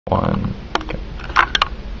One. Okay.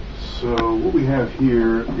 So what we have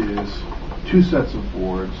here is two sets of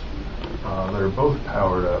boards that are both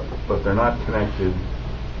powered up, but they're not connected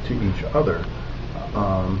to each other.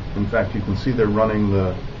 In fact, you can see they're running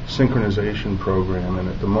the synchronization program, and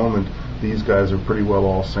at the moment these guys are pretty well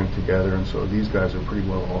all synced together, and so these guys are pretty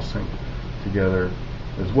well all synced together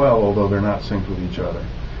as well, although they're not synced with each other.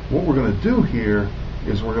 What we're going to do here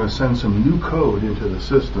is we're going to send some new code into the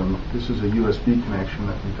system. This is a USB connection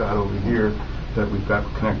that we've got over here that we've got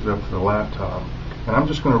connected up to the laptop, and I'm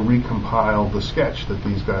just going to recompile the sketch that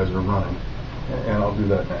these guys are running, and I'll do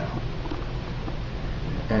that now.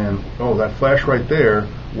 And oh, that flash right there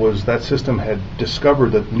was that system had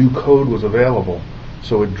discovered that new code was available,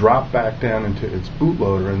 so it dropped back down into its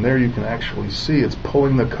bootloader, and there you can actually see it's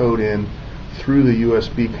pulling the code in through the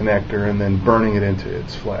USB connector and then burning it into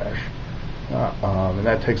its flash. And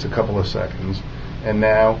that takes a couple of seconds, and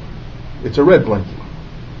now it's a red blinky.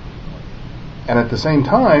 And at the same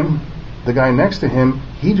time, the guy next to him,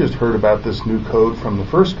 he just heard about this new code from the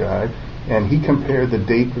first guy, and he compared the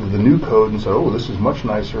date of the new code and said, oh, this is much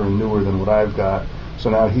nicer and newer than what I've got. So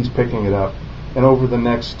now he's picking it up, and over the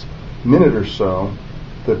next minute or so,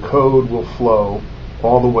 the code will flow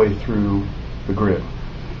all the way through the grid.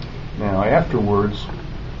 Now afterwards,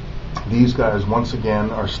 these guys once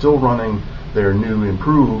again are still running their new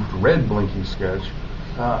improved red blinky sketch,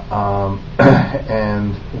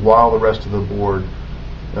 and while the rest of the board,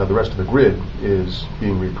 the rest of the grid is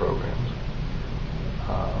being reprogrammed.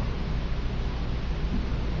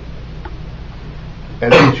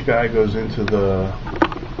 As each guy goes into the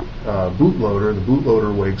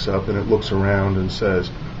bootloader wakes up and it looks around and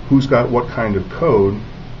says, who's got what kind of code?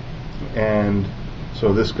 And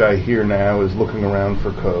so this guy here now is looking around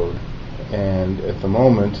for code, and at the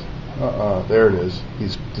moment, there it is.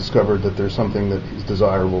 He's discovered that there's something that is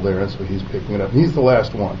desirable there, and so he's picking it up. He's the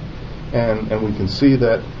last one, and we can see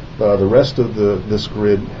that the rest of this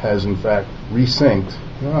grid has in fact resynced,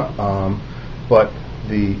 but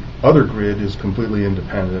the other grid is completely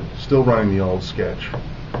independent, still running the old sketch.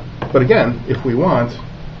 But again, if we want,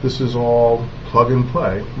 this is all plug and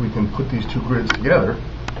play. We can put these two grids together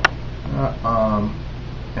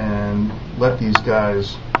and let these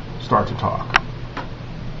guys start to talk.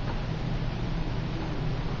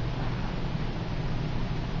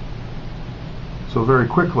 So very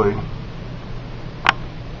quickly,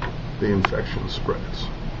 the infection spreads.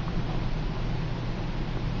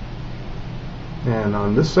 And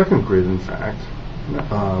on this second grid, in fact,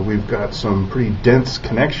 we've got some pretty dense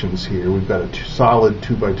connections here. We've got a solid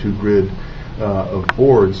 2x2 grid of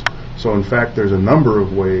boards. So in fact, there's a number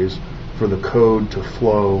of ways for the code to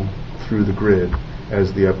flow through the grid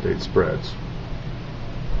as the update spreads.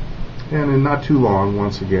 And in not too long,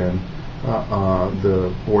 once again,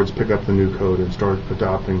 the boards pick up the new code and start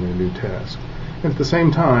adopting their new task. And at the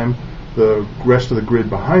same time, the rest of the grid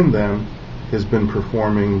behind them has been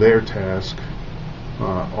performing their task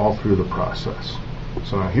all through the process.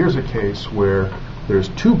 So now here's a case where there's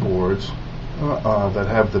two boards that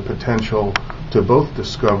have the potential to both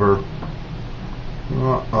discover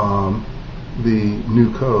the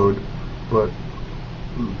new code, but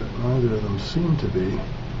neither of them seem to be.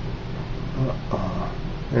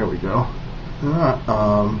 There we go.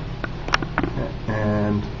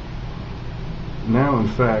 And now, in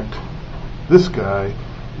fact, this guy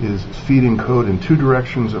is feeding code in two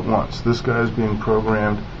directions at once. This guy is being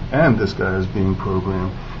programmed, and this guy is being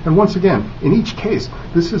programmed. And once again, in each case,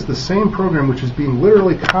 this is the same program which is being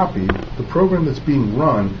literally copied. The program that's being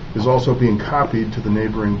run is also being copied to the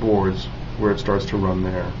neighboring boards where it starts to run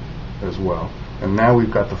there as well. And now we've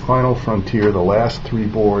got the final frontier. The last three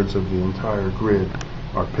boards of the entire grid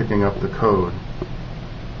are picking up the code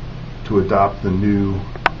to adopt the new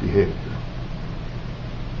behavior.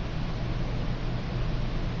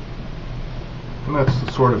 And that's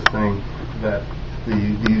the sort of thing that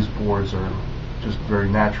these boards are just very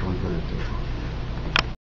naturally good at doing.